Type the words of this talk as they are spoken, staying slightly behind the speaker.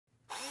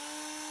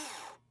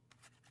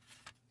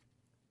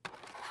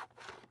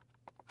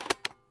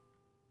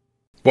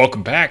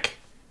Welcome back.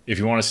 If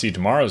you want to see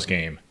tomorrow's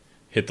game,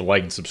 hit the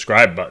like and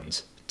subscribe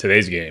buttons.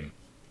 Today's game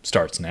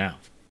starts now.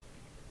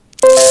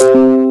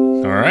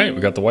 All right,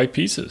 we got the white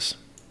pieces.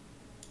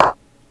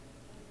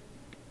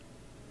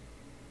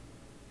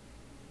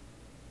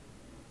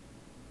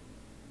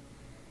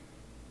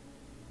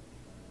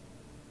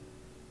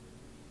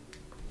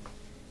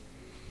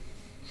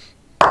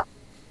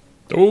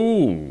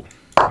 Oh,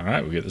 all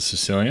right, we get the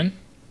Sicilian.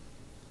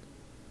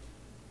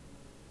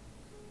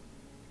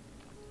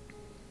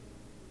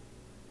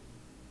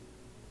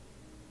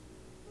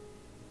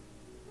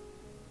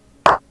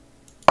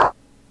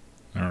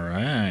 All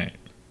right.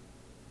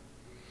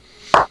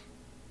 Got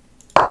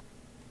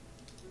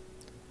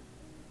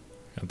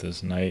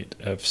this knight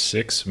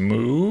f6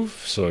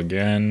 move. So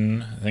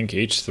again, I think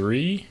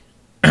h3.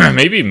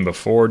 Maybe even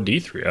before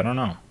d3. I don't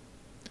know.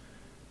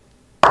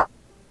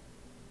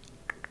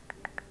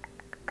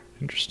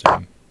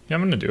 Interesting. Yeah,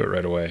 I'm going to do it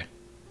right away.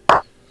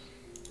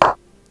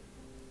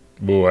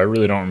 Ooh, I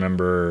really don't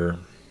remember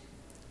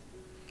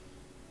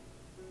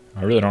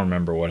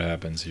what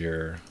happens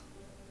here.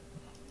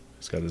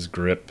 It's got this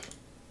grip.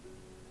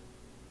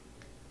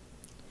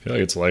 I feel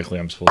like it's likely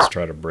I'm supposed to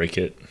try to break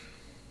it.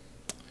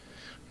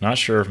 Not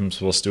sure if I'm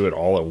supposed to do it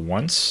all at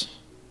once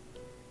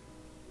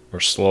or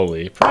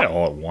slowly. Probably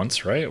all at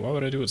once, right? Why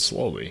would I do it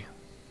slowly?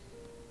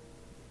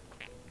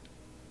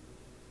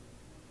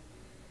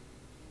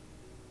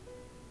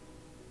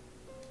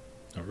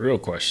 The real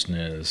question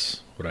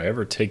is, would I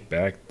ever take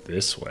back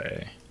this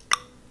way?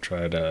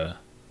 Try to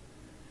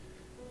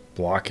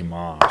block him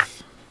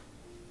off.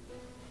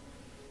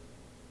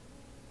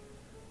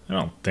 I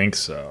don't think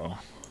so.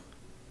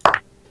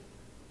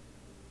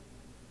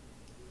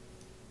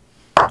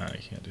 I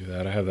can't do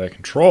that. I have that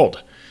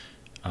controlled.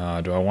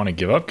 Do I want to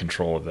give up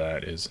control of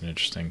that is an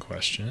interesting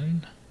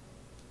question.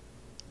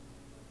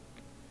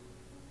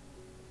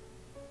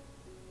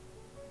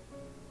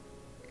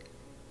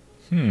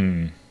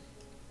 Do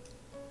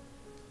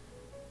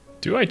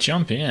I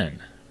jump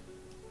in?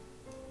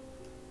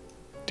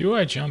 Do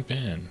I jump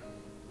in?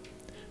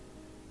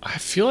 I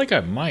feel like I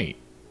might.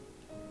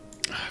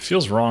 It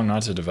feels wrong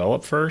not to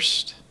develop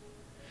first,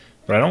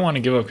 but I don't want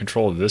to give up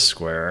control of this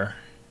square.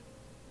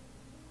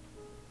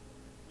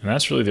 And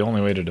that's really the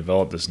only way to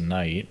develop this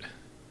knight.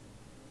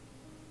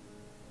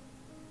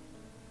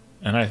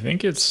 And I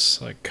think it's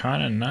like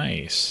kind of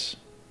nice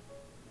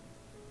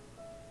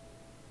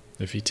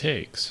if he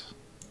takes.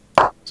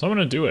 So I'm going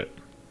to do it.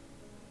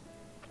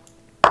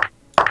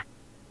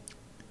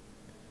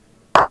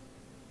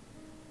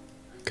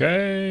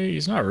 Okay,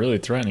 he's not really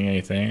threatening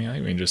anything. I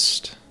think we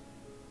just...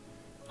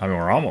 I mean,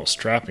 we're almost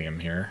trapping him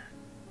here.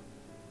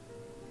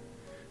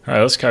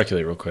 Alright, let's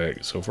calculate real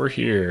quick. So if we're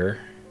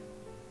here...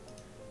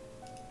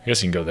 I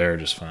guess he can go there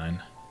just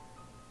fine.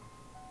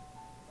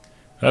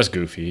 That's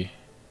goofy.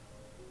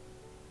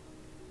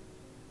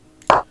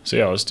 So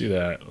yeah, let's do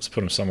that. Let's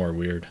put him somewhere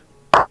weird.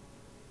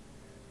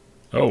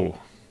 Oh.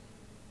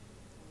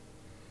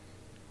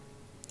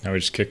 Now we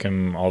just kick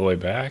him all the way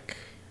back.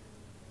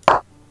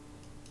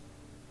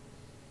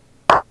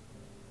 And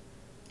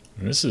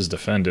this is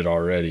defended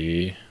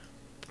already,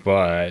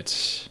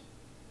 but...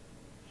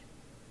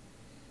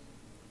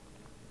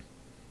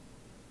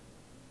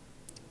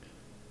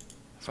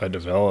 if I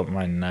develop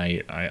my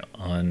knight, I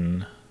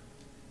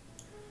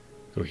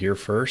go here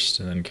first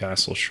and then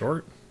castle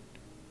short.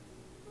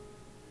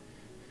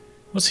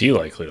 What's he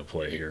likely to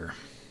play here?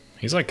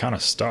 He's like kind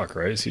of stuck,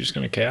 right? Is he just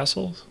going to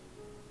castle?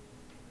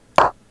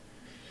 A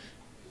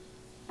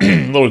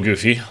little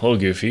goofy, a little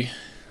goofy.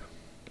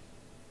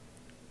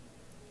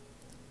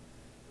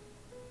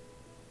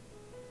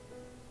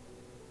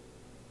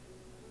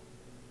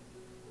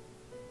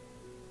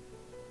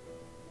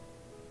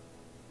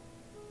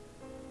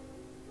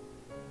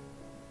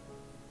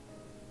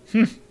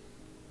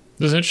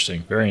 This is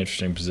interesting. Very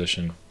interesting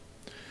position.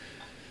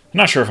 I'm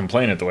not sure if I'm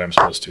playing it the way I'm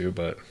supposed to,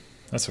 but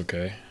that's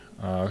okay.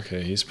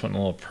 Okay, he's putting a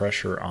little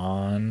pressure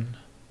on.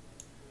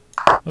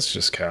 Let's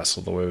just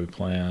castle the way we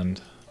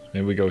planned.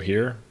 Maybe we go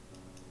here.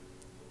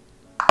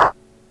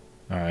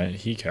 Alright,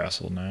 he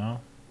castled now.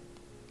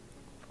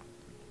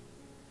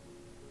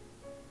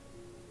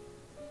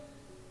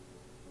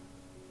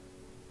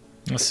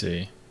 Let's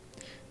see.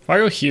 If I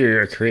go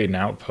here, I create an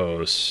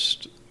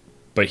outpost,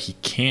 but he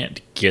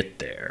can't get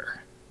there.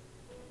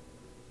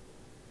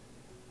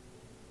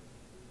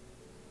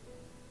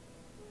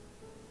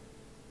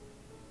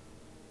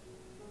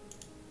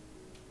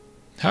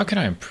 How can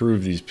I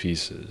improve these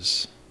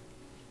pieces?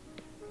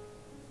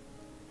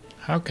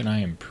 How can I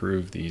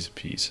improve these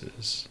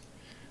pieces?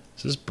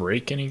 Does this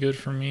break any good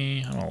for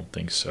me? I don't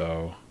think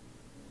so.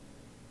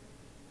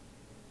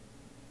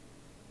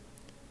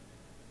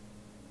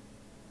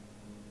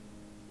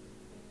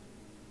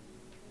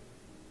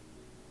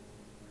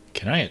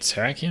 Can I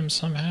attack him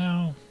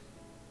somehow?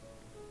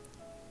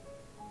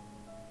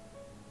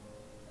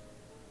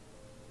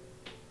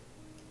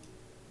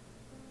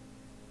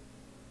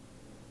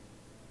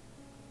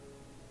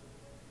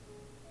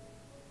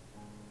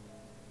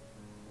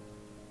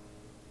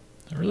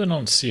 I really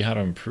don't see how to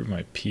improve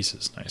my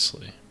pieces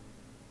nicely.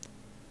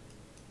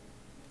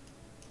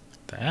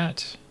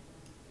 That.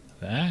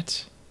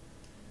 That.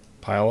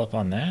 Pile up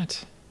on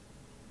that.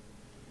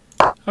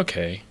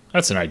 Okay,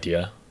 that's an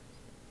idea.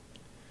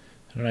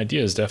 And an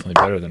idea is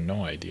definitely better than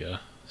no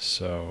idea.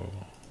 So,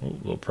 ooh,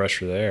 a little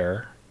pressure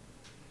there.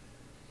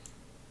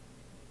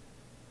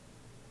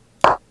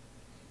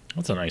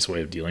 That's a nice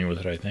way of dealing with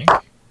it, I think.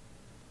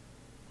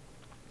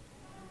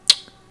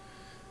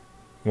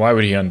 Why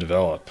would he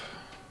undevelop?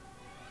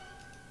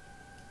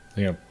 Is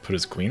he gonna put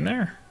his queen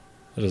there?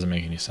 That doesn't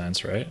make any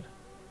sense, right?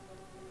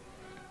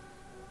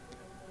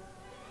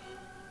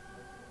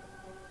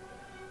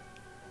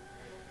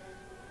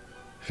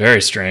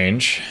 Very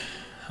strange.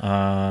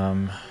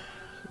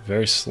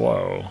 Very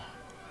slow.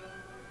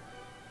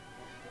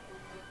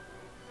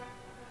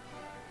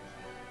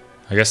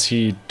 I guess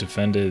he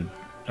defended...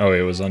 Oh,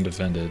 it was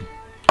undefended.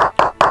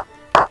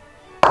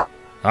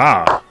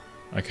 Ah!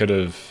 I could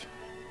have...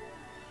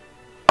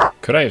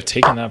 Could I have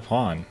taken that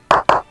pawn?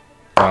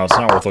 Well, it's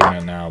not worth looking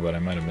at now, but I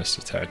might have missed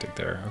a tactic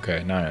there.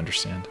 Okay, now I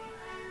understand.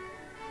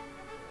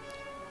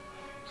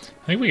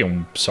 I think we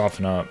can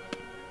soften up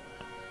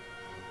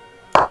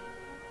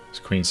this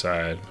queen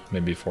side.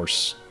 Maybe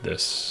force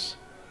this.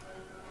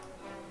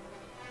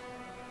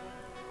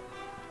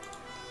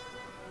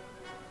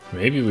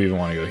 Maybe we even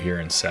want to go here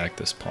and sack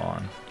this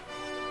pawn.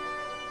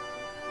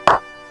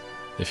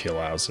 If he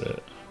allows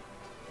it.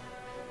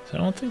 So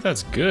I don't think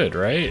that's good,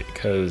 right?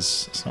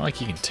 Because it's not like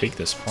he can take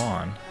this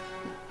pawn.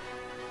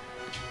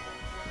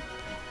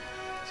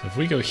 So if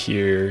we go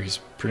here, he's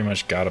pretty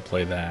much got to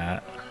play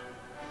that.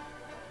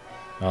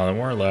 Then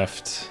we're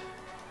left.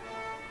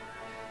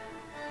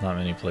 Not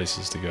many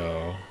places to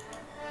go.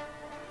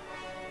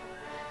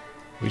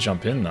 We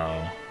jump in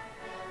though.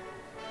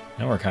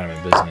 Now we're kind of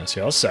in business.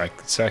 Yeah, I'll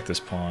sack this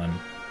pawn.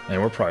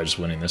 And we're probably just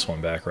winning this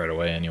one back right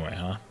away anyway,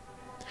 huh?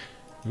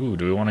 Ooh,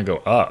 do we want to go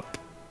up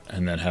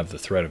and then have the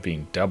threat of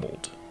being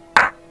doubled?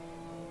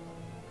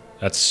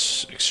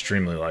 That's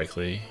extremely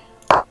likely.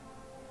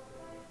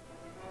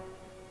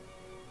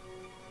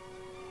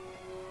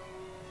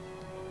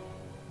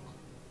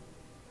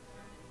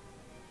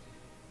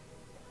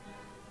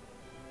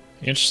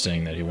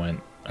 Interesting that he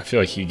went... I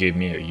feel like he gave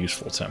me a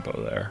useful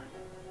tempo there.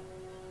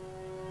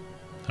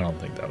 I don't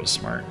think that was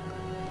smart.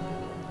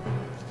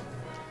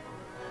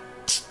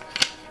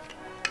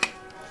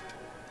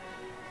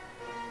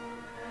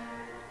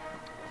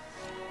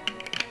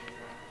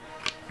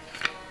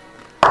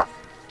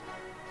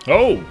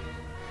 Oh!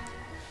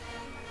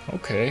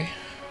 Okay.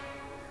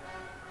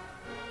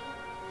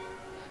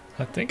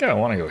 I think I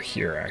want to go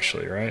here,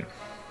 actually, right?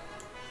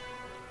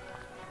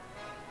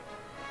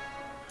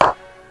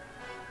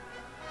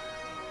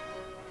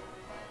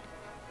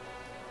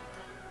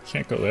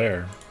 Can't go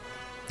there.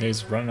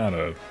 He's running out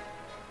of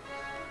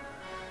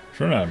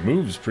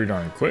moves pretty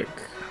darn quick.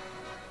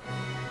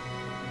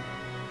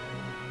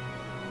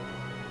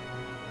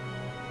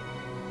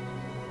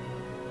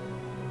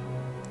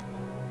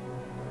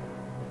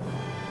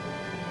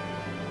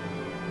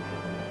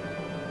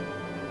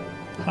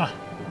 Huh.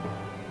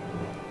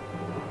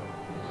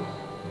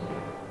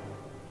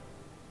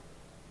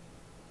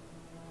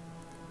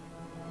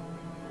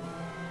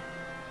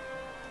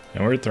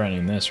 And we're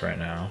threatening this right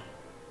now.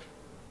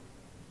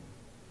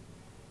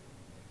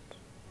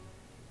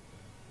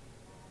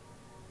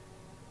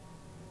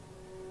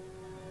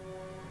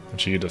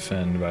 Which you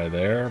defend by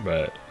there,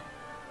 but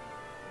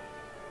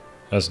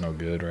that's no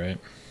good, right?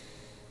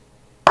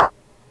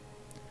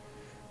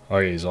 Oh,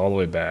 yeah, he's all the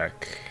way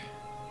back.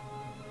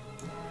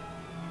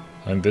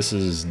 And this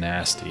is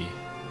nasty.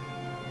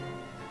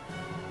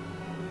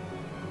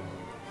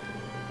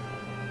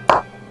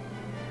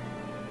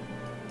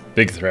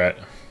 Big threat.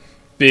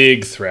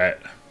 Big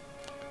threat.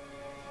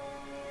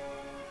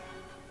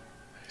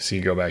 So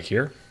you go back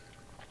here.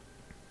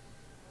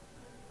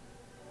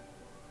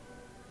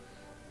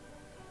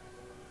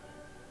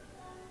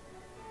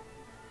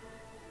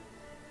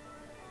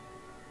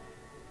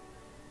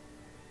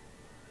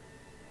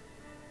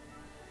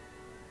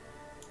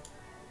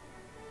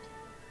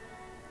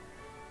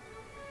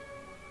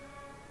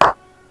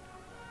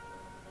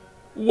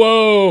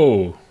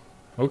 Whoa!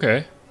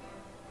 Okay.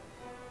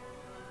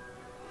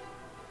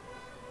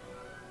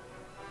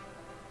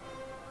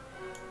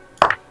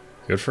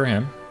 Good for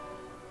him.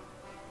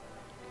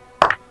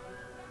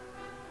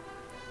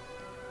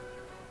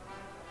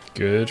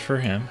 Good for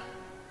him.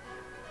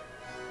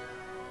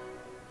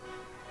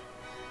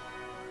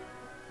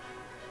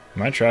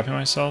 Am I trapping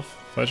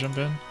myself if I jump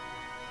in?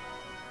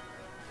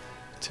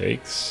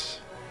 Takes.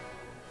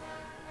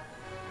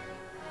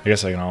 I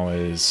guess I can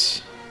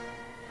always...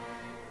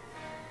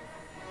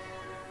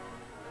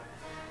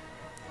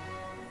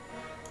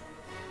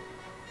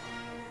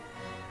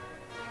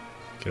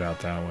 get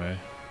out that way.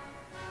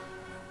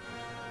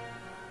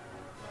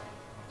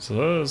 So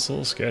that was a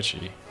little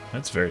sketchy.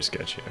 That's very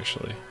sketchy,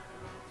 actually.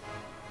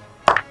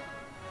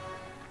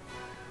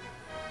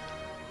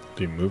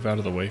 Do you move out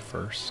of the way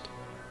first?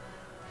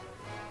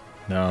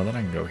 No, then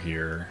I can go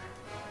here.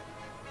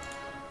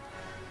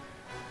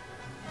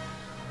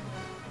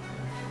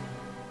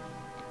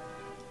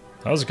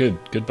 That was good.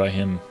 Good by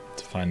him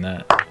to find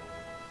that.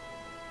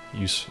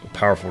 a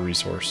powerful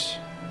resource.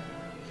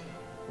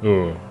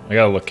 Ooh, I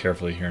gotta look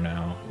carefully here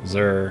now. Is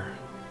there...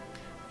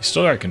 You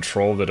still got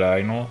control of the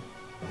diagonal.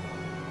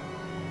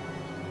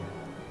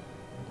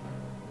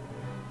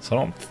 So I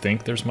don't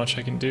think there's much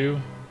I can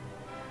do.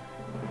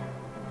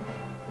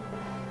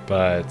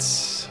 But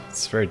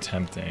it's very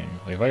tempting.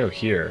 Like if I go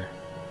here,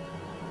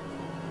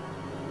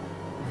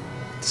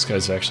 this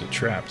guy's actually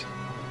trapped.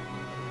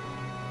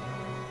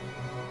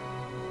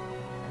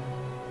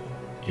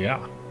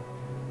 Yeah.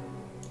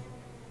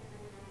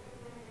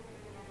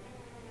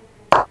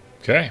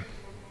 Okay.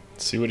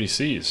 Let's see what he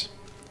sees.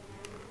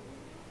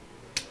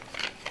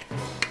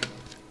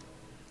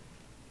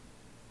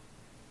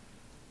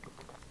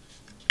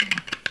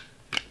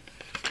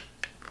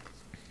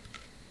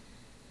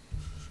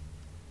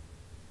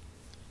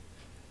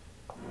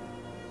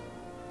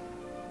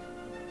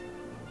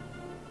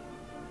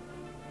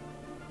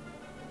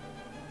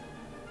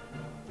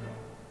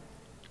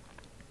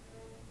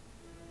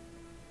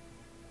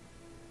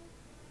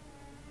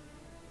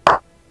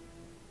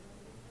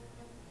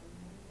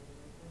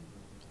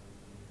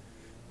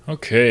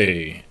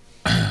 Okay.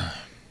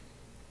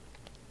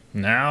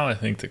 Now I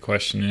think the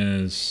question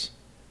is,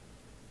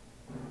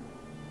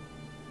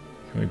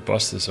 can we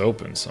bust this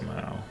open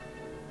somehow?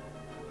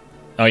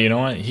 Oh, you know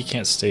what? He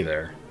can't stay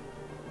there.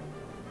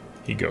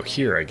 He'd go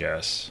here, I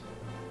guess.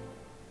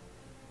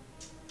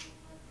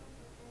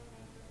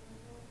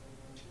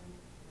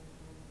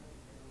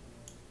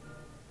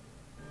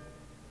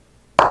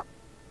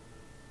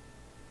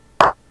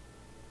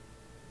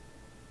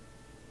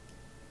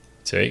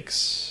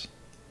 Takes.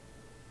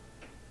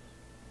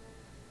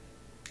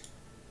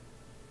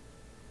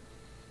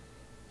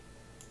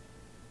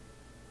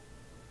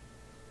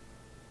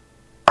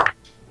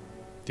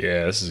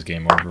 Yeah, this is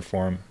game over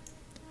for him.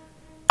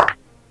 I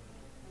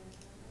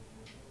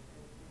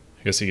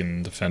guess he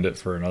can defend it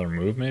for another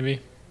move, maybe?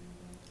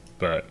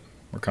 But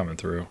we're coming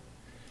through.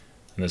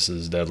 And this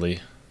is deadly.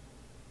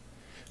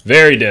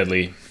 Very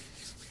deadly.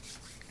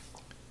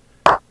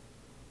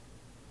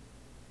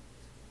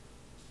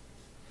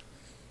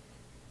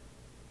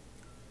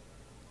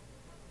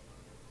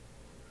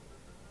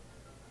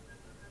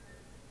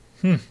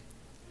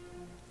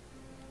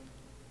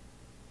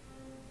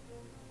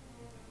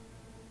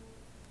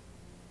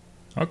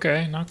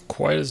 Okay, not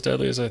quite as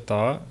deadly as I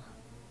thought.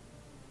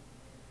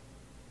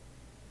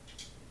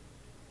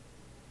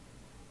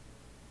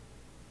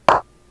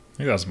 I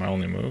think that's my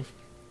only move.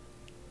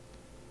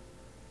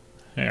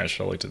 Hey, I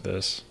should have looked at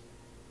this.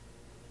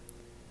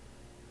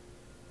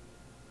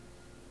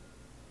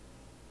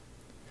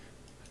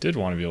 I did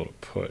want to be able to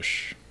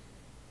push.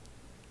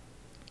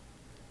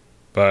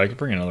 But I could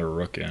bring another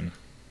rook in.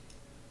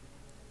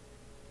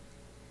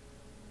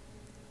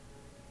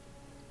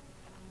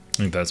 I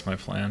think that's my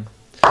plan.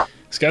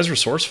 This guy's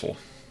resourceful.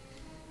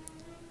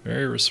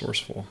 Very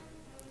resourceful.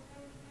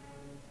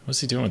 What's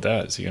he doing with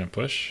that? Is he going to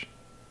push?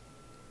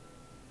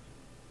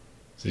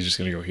 Is he just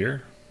going to go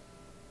here?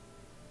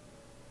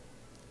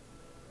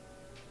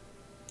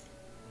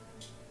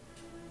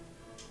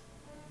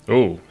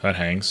 Oh, that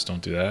hangs.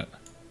 Don't do that.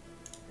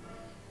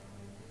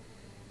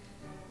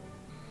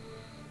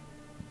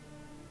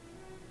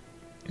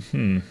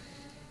 Let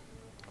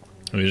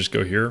me just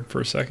go here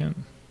for a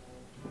second.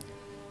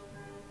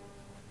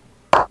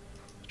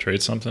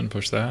 Trade something,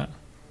 push that.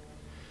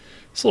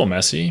 It's a little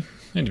messy.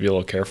 Need to be a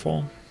little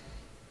careful.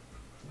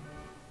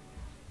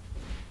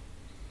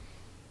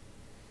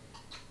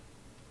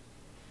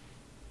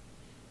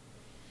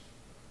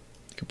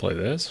 Could play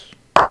this.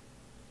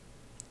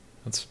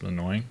 That's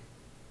annoying.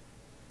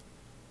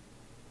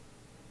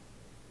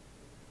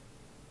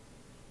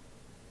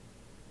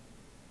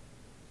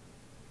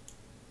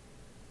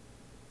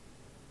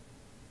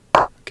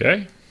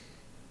 Okay.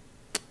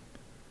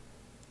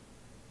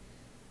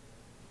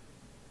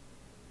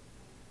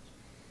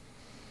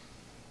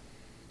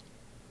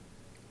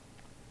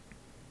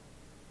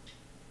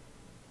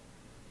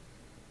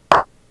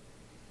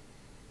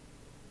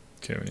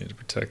 Okay, we need to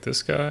protect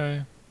this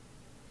guy.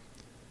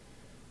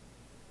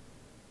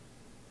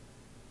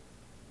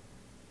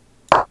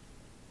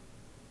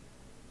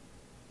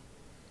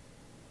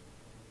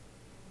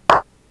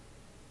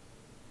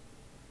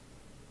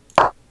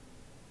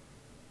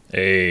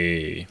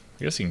 Hey,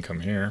 I guess he can come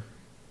here.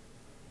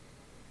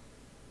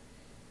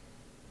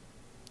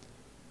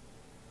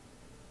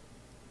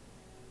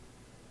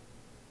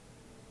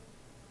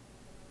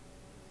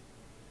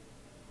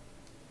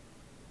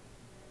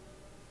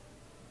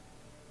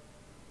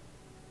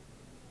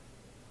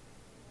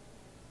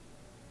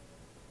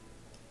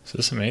 Is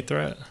this a mate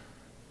threat?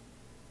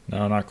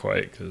 No, not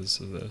quite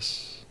because of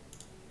this.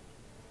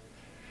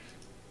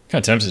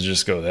 Kind of tempted to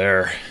just go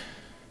there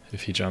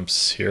if he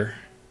jumps here.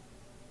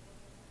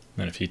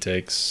 Then if he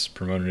takes,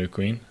 promote a new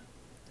queen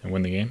and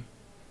win the game.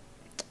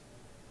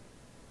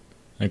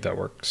 I think that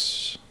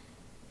works.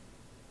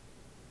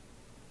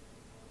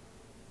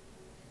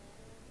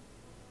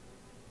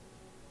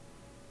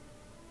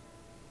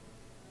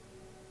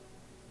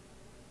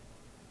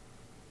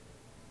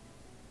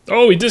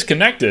 Oh, he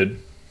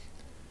disconnected.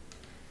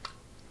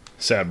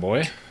 Sad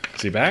boy.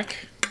 Is he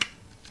back?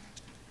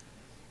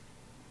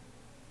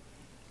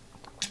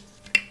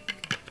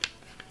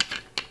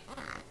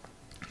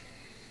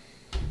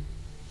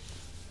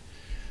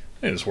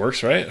 Hey, this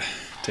works, right?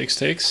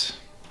 Takes.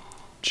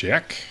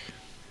 Check.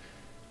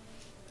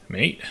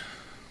 Mate.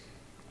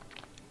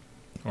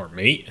 Or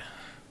mate.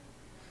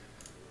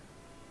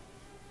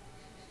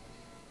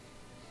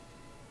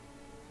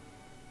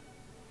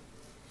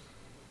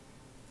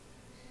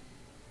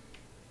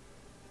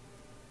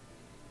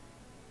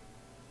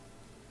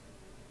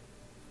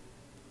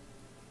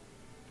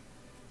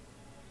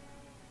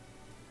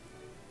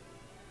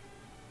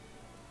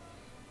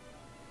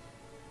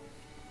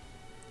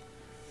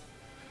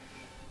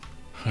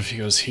 If he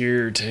goes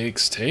here,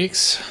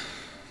 takes.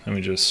 Then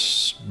we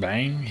just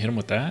bang, hit him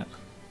with that.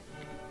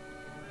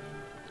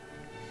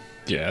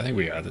 Yeah, I think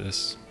we got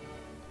this.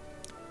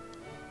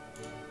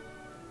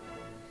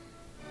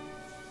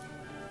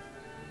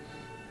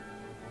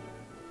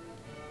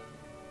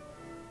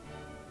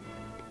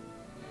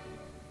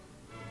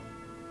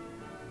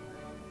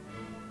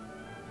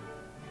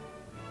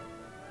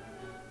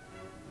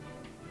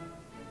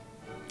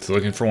 He's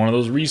looking for one of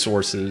those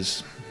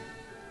resources.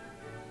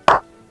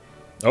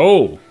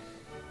 Oh.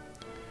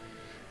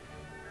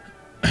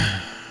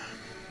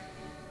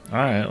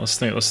 Alright, let's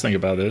think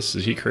about this.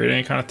 Does he create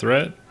any kind of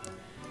threat? You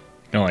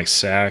know, like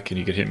sack and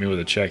you could hit me with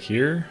a check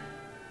here.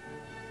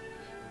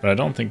 But I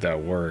don't think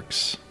that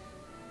works.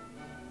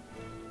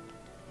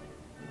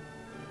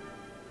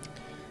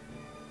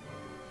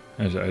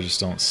 I just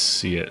don't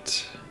see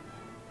it.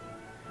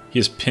 He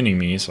is pinning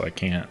me, so I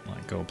can't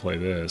like go play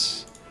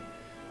this.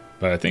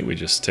 But I think we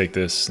just take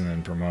this and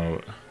then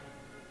promote.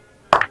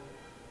 I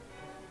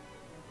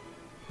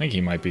think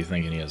he might be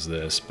thinking he has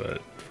this,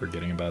 but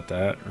forgetting about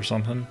that or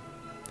something.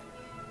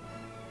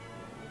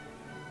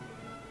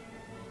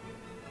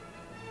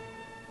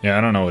 Yeah,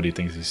 I don't know what he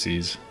thinks he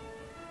sees.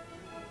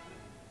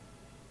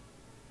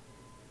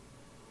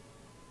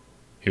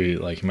 He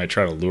might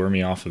try to lure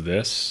me off of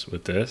this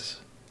with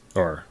this,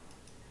 or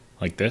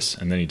like this,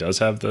 and then he does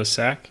have the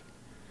sack.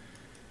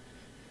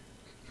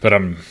 But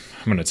I'm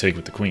gonna take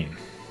with the queen,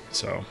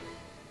 so.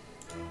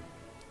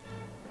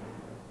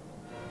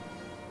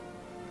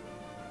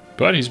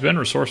 But he's been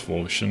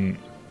resourceful. We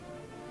shouldn't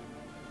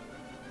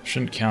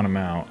count him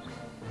out.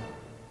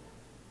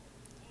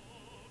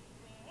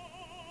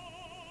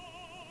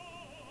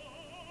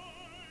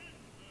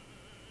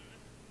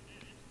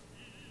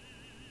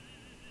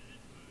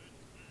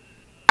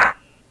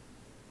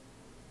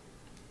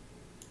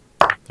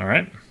 All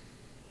right.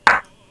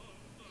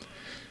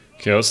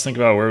 Okay, let's think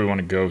about where we want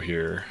to go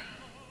here.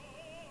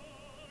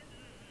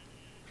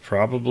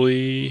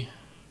 Probably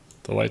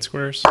the light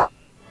squares.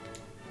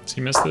 Does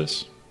he miss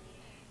this?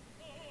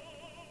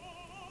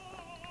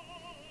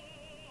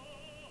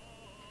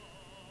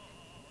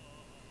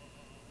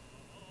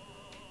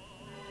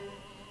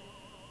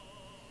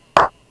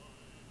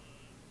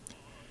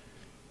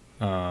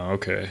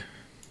 Okay.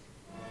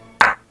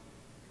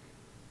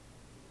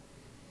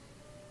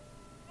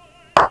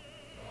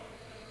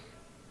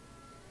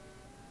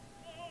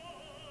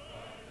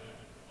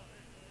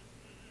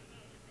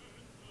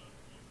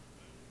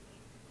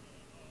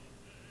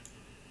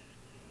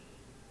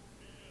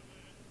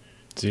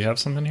 Does he have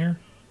something here?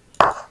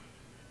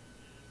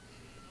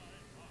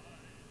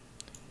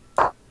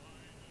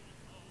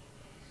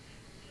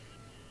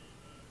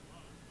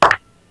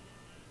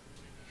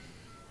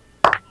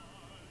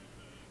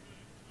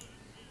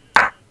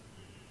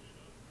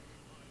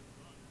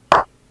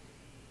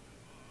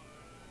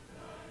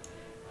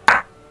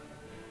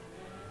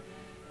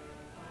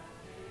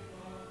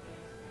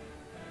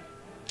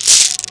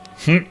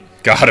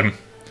 Got him.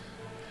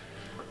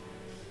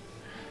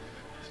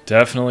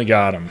 Definitely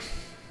got him.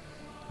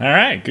 All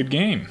right, good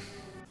game.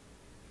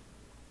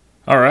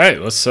 All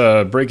right, let's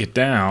break it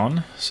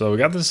down. So we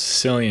got the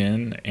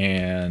Sicilian,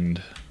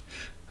 and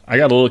I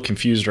got a little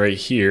confused right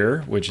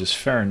here, which is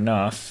fair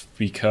enough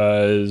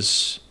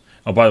because...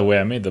 Oh, by the way,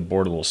 I made the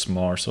board a little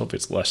smaller, so if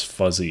it's less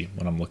fuzzy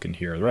when I'm looking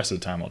here. The rest of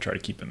the time, I'll try to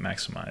keep it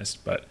maximized.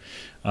 But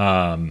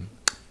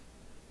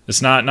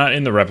it's not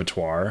in the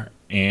repertoire,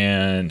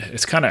 and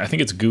it's kind of... I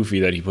think it's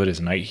goofy that he put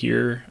his knight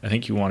here. I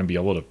think you want to be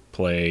able to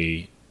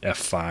play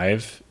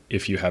f5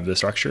 if you have this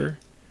structure.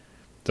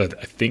 So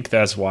I think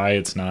that's why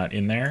it's not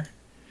in there.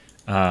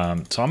 So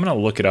I'm going to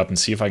look it up and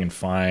see if I can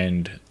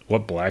find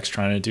what black's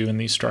trying to do in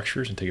these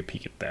structures and take a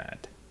peek at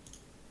that.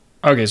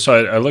 Okay,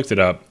 so I looked it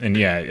up, and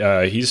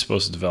yeah, he's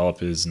supposed to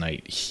develop his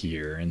knight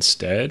here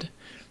instead,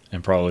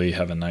 and probably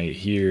have a knight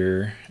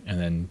here,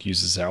 and then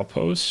use his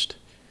outpost.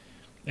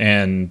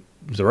 And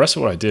the rest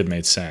of what I did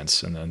made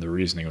sense, and then the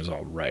reasoning was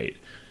all right.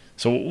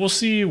 So we'll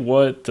see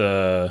what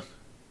we'll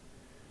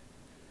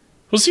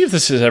see if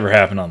this has ever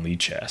happened on Lead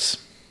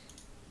Chess.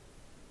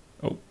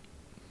 Oh,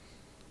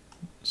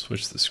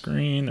 switch the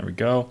screen. There we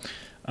go.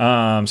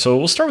 So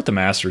we'll start with the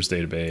Masters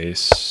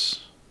database.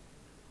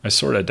 I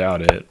sort of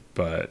doubt it,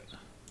 but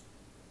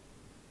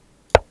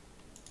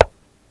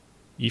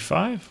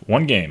E5,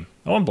 one game.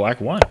 Oh, and black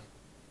won.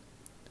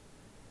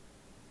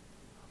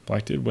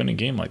 Black did win a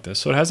game like this.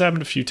 So it has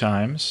happened a few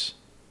times.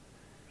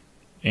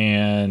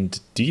 And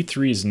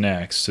d3 is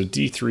next. So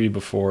d3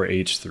 before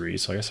h3.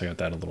 So I guess I got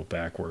that a little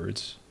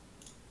backwards.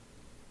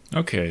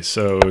 Okay,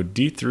 so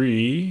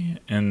d3,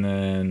 and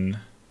then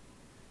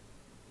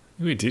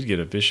we did get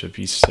a bishop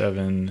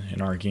e7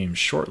 in our game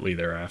shortly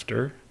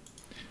thereafter.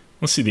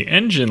 Let's see, the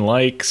engine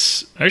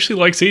actually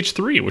likes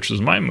h3, which was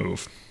my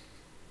move.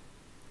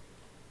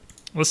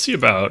 Let's see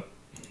about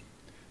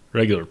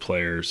regular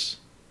players.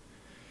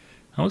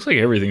 It looks like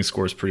everything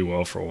scores pretty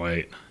well for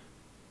white.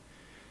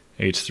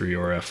 h3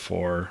 or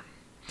f4.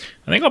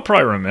 I think I'll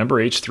probably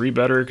remember h3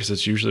 better because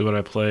it's usually what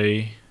I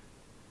play.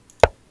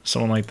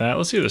 Someone like that.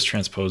 Let's see if this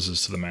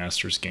transposes to the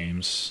Masters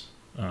games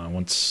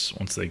once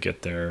they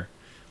get there.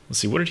 Let's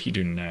see, what did he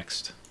do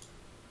next?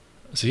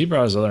 So he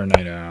brought his other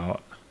knight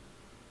out,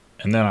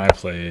 and then I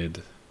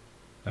played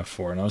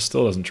f4. Now this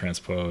still doesn't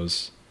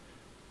transpose.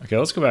 Okay,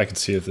 let's go back and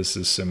see if this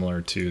is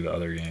similar to the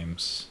other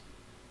games.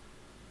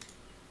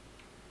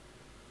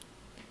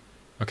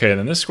 Okay,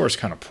 then this scores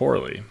kind of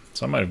poorly,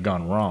 so I might have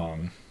gone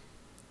wrong.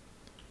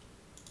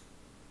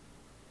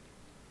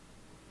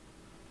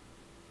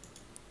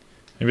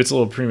 Maybe it's a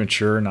little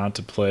premature not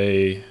to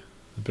play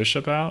the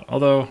bishop out,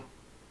 although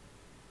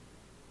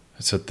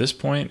it's at this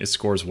point it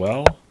scores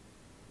well.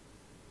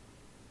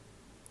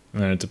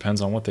 And then it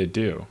depends on what they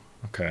do.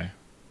 Okay.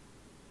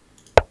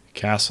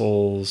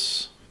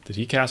 Castles. Did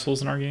he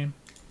castles in our game?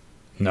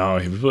 No,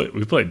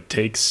 we played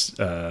takes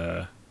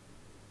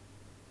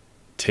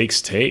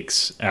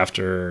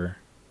after.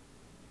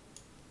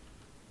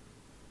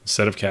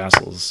 Instead of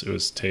castles, it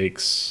was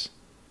takes,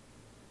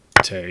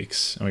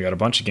 and we got a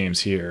bunch of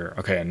games here.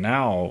 Okay, and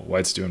now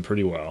white's doing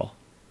pretty well.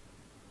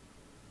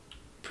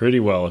 Pretty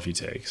well if he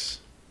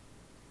takes.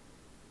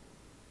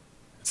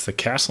 It's the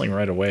castling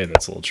right away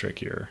that's a little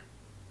trickier.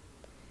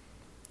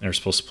 They're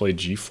supposed to play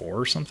g4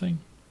 or something?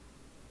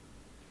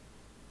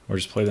 Or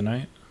just play the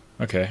knight?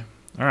 Okay.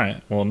 All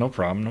right. Well, no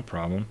problem. No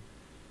problem.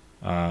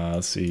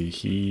 Let's see.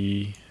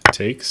 He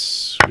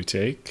takes. We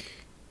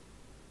take.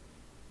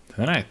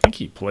 Then I think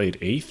he played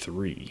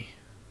a3.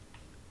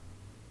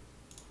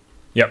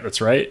 Yep,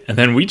 that's right. And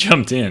then we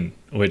jumped in,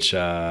 which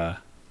I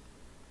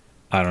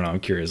don't know. I'm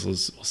curious. We'll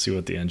see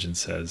what the engine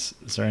says.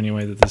 Is there any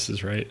way that this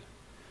is right?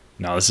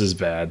 No, this is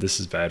bad. This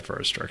is bad for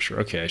our structure.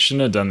 Okay, I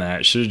shouldn't have done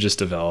that. Should have just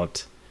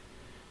developed.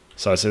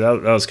 So I said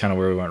that was kind of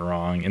where we went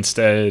wrong.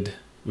 Instead,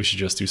 we should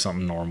just do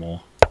something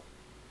normal.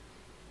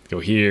 Go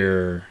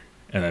here,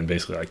 and then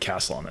basically like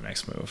castle on the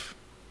next move.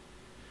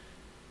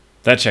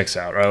 That checks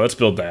out. All right, let's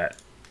build that.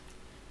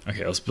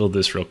 Okay, let's build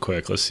this real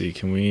quick. Let's see.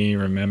 Can we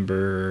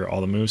remember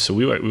all the moves? So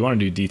we want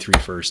to do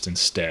d3 first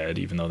instead,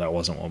 even though that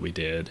wasn't what we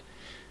did.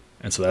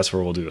 And so that's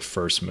where we'll do the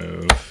first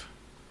move.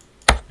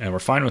 And we're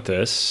fine with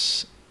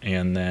this.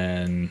 And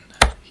then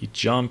he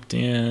jumped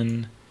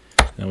in.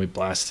 Then we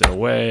blasted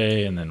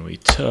away. And then we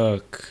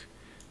took.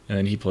 And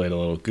then he played a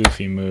little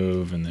goofy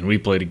move. And then we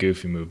played a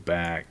goofy move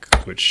back,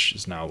 which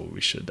is not what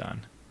we should have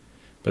done.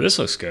 But this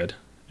looks good.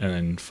 And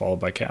then followed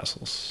by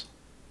castles.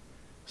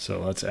 So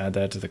let's add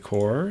that to the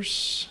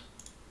course.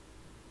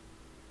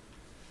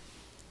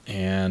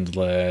 And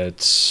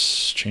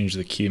let's change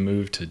the key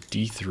move to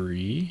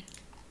d3.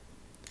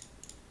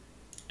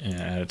 And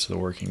add it to the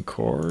working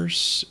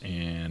course.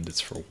 And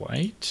it's for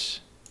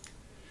white.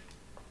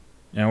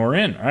 And we're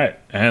in. All right.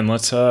 And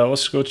let's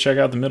go check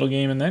out the middle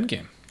game and the end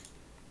game.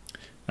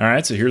 All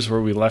right. So here's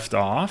where we left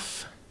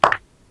off.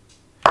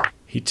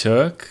 He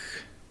took.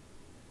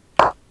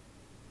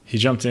 He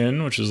jumped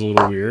in, which is a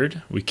little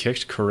weird. We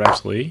kicked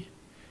correctly.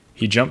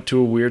 He jumped to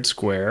a weird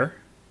square.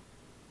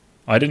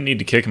 I didn't need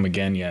to kick him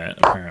again yet,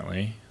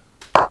 apparently.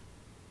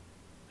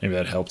 Maybe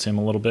that helped him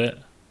a little bit.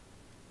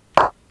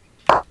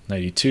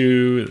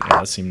 92. Yeah,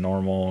 that seemed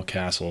normal.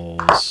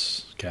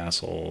 Castles.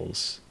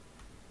 Castles.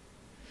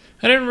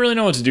 I didn't really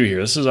know what to do here.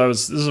 This is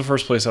the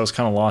first place I was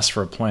kind of lost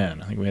for a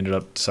plan. I think we ended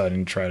up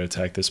deciding to try to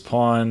attack this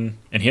pawn,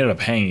 and he ended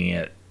up hanging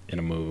it in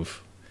a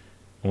move.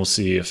 We'll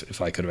see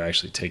if I could have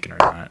actually taken or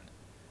not.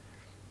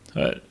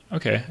 But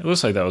okay, it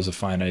looks like that was a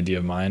fine idea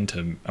of mine.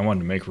 I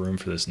wanted to make room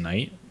for this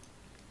knight.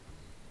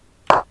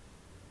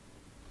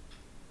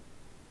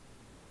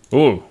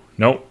 Oh,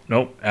 nope,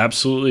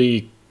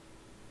 absolutely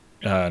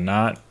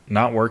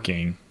not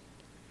working.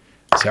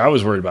 See, I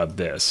was worried about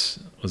this.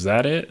 Was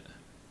that it?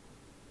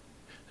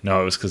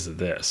 No, it was because of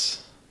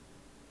this.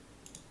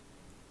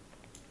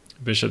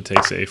 Bishop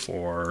takes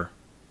a4.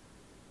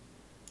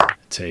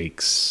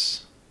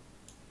 Takes.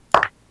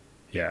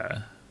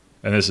 Yeah.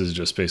 And this is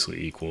just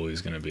basically equal.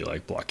 He's going to be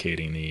like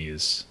blockading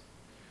these.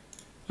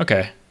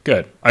 Okay,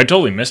 good. I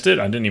totally missed it.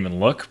 I didn't even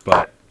look,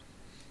 but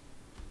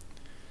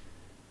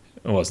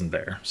it wasn't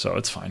there, so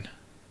it's fine.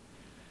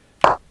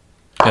 Yeah,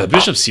 the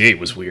bishop c8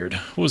 was weird.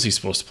 What was he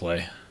supposed to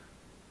play?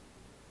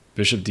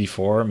 Bishop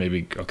d4,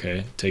 maybe,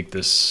 okay, take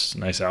this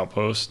nice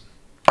outpost.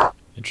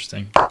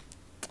 Interesting.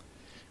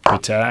 We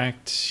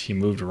attacked. He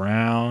moved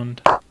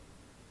around.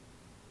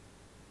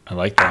 I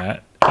like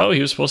that. Oh,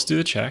 he was supposed to do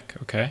the check.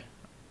 Okay.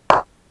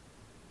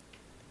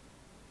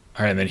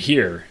 All right, and then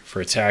here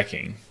for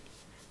attacking,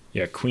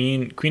 Yeah,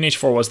 queen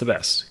h4 was the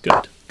best.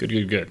 Good, good,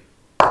 good, good.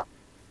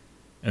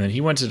 And then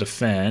he went to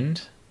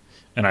defend,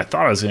 and I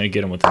thought I was going to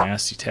get him with a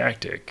nasty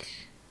tactic.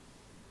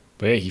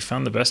 But yeah, he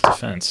found the best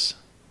defense.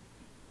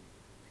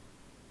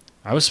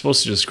 I was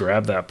supposed to just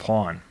grab that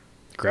pawn.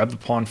 Grab the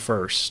pawn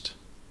first.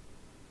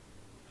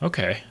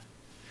 Okay.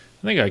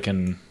 I think I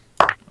can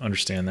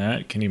understand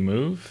that. Can he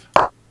move?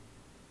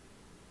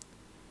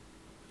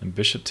 And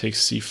bishop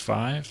takes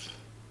c5.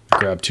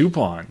 Grab 2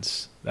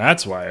 pawns.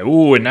 That's why.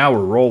 Ooh, and now we're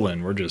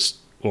rolling. We're just,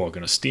 oh,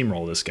 going to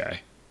steamroll this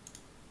guy.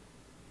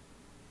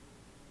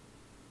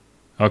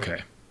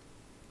 Okay.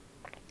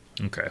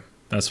 Okay,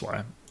 that's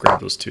why. Grab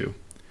those 2.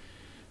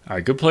 All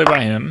right, good play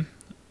by him.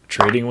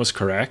 Trading was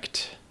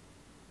correct.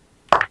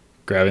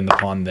 Grabbing the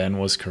pawn then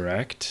was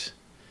correct.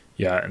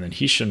 Yeah, and then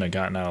he shouldn't have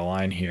gotten out of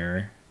line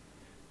here.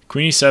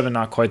 Queen e7,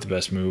 not quite the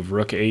best move.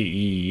 Rook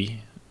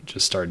ae,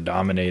 just start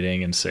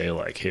dominating and say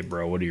like, hey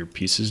bro, what are your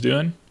pieces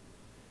doing?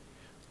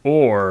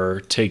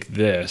 Or take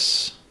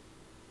this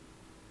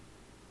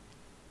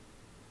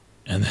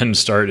and then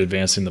start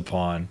advancing the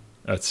pawn.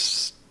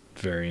 That's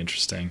very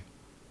interesting.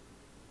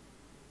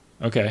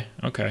 Okay,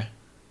 okay.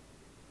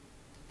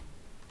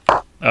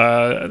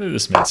 I think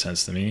this made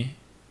sense to me.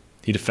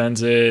 He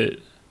defends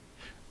it.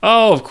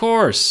 Oh, of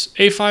course.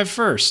 A5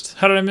 first.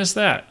 How did I miss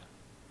that?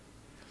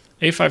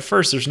 A5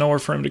 first, there's nowhere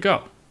for him to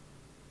go.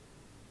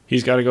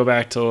 He's got to go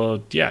back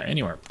to, yeah,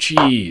 anywhere.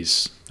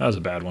 Jeez. That was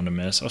a bad one to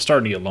miss. I was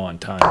starting to get low on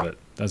time, but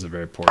that's a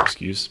very poor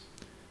excuse.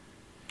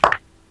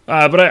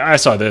 But I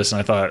saw this, and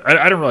I thought,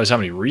 I didn't realize how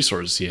many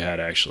resources he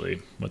had,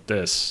 actually, with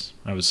this.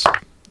 I was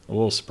a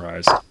little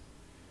surprised.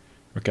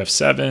 Rook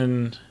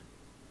f7,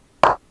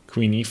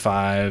 queen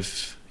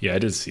e5. Yeah, I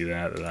did see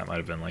that. That might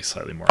have been like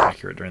slightly more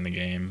accurate during the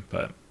game,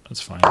 but that's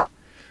fine.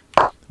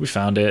 We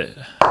found it.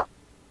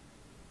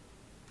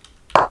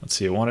 Let's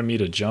see, it wanted me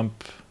to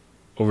jump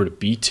over to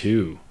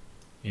b2.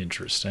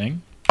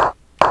 Interesting.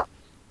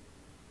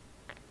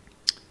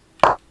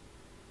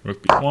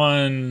 Rook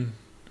b1.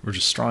 We're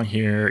just strong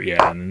here.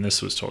 Yeah, and then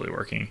this was totally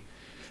working.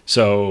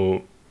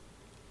 So,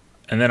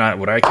 and then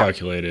what I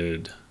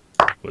calculated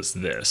was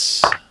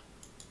this.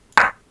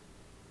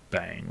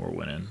 Bang, we're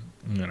winning.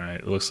 And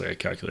it looks like I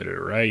calculated it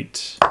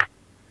right.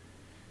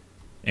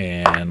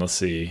 And let's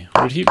see.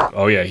 What did he?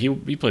 Oh yeah,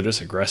 he played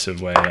this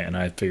aggressive way, and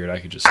I figured I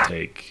could just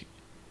take.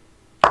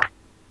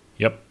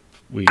 Yep,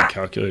 we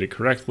calculated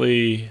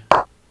correctly.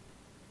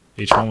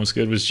 H1 was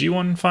good. Was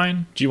G1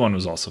 fine? G1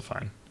 was also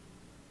fine.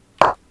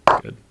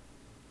 Good.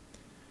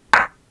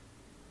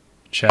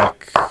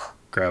 Check.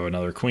 Grab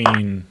another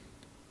queen.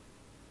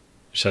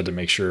 Just had to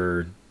make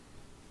sure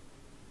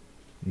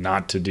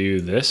not to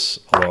do this,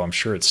 although I'm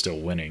sure it's still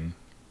winning.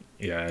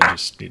 Yeah, I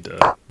just need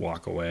to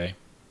walk away.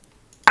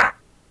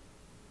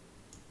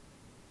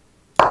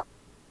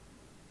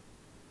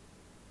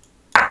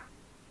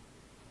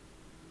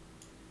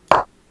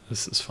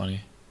 This is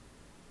funny.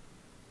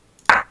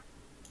 Now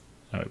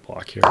we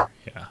block here.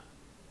 Yeah.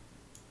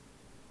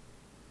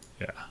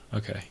 Yeah,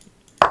 okay.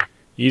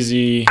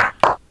 Easy.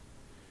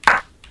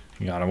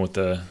 Got him with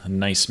a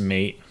nice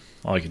mate.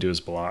 All I could do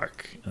is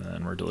block, and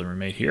then we're delivering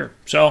mate here.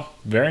 So,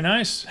 very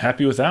nice.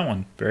 Happy with that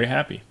one. Very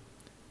happy.